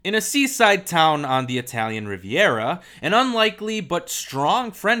In a seaside town on the Italian Riviera, an unlikely but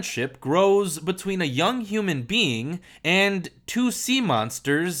strong friendship grows between a young human being and two sea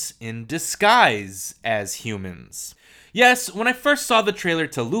monsters in disguise as humans. Yes, when I first saw the trailer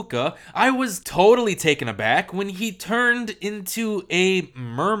to Luca, I was totally taken aback when he turned into a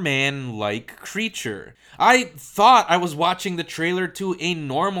merman like creature. I thought I was watching the trailer to a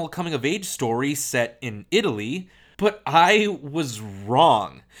normal coming of age story set in Italy, but I was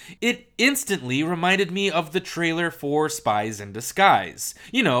wrong. It instantly reminded me of the trailer for Spies in Disguise.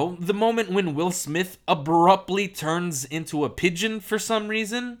 You know, the moment when Will Smith abruptly turns into a pigeon for some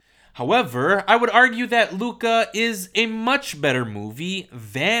reason. However, I would argue that Luca is a much better movie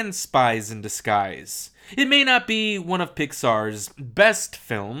than Spies in Disguise. It may not be one of Pixar's best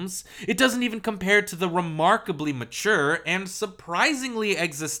films. It doesn't even compare to the remarkably mature and surprisingly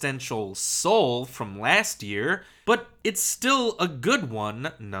existential Soul from last year, but it's still a good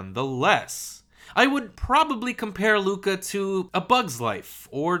one nonetheless. I would probably compare Luca to A Bug's Life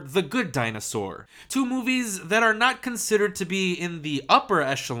or The Good Dinosaur, two movies that are not considered to be in the upper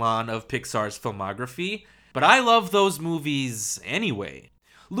echelon of Pixar's filmography, but I love those movies anyway.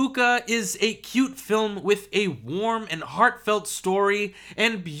 Luca is a cute film with a warm and heartfelt story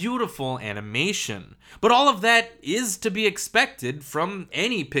and beautiful animation, but all of that is to be expected from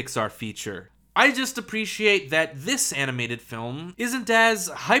any Pixar feature. I just appreciate that this animated film isn't as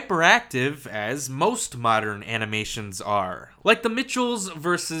hyperactive as most modern animations are, like the Mitchells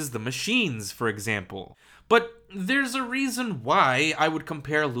versus the Machines, for example. But there's a reason why I would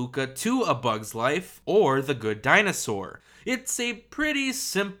compare Luca to A Bug's Life or The Good Dinosaur. It's a pretty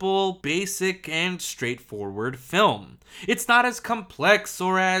simple, basic, and straightforward film. It's not as complex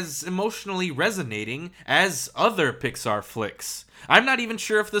or as emotionally resonating as other Pixar flicks. I'm not even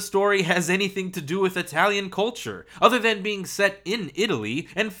sure if the story has anything to do with Italian culture, other than being set in Italy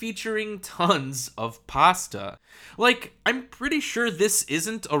and featuring tons of pasta. Like, I'm pretty sure this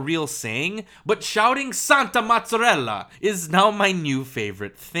isn't a real saying, but shouting Santa Mozzarella is now my new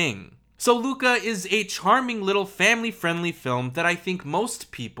favorite thing. So Luca is a charming little family-friendly film that I think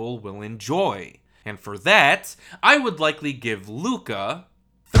most people will enjoy. And for that, I would likely give Luca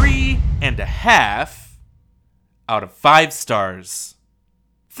 3.5 out of 5 stars.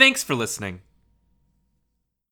 Thanks for listening.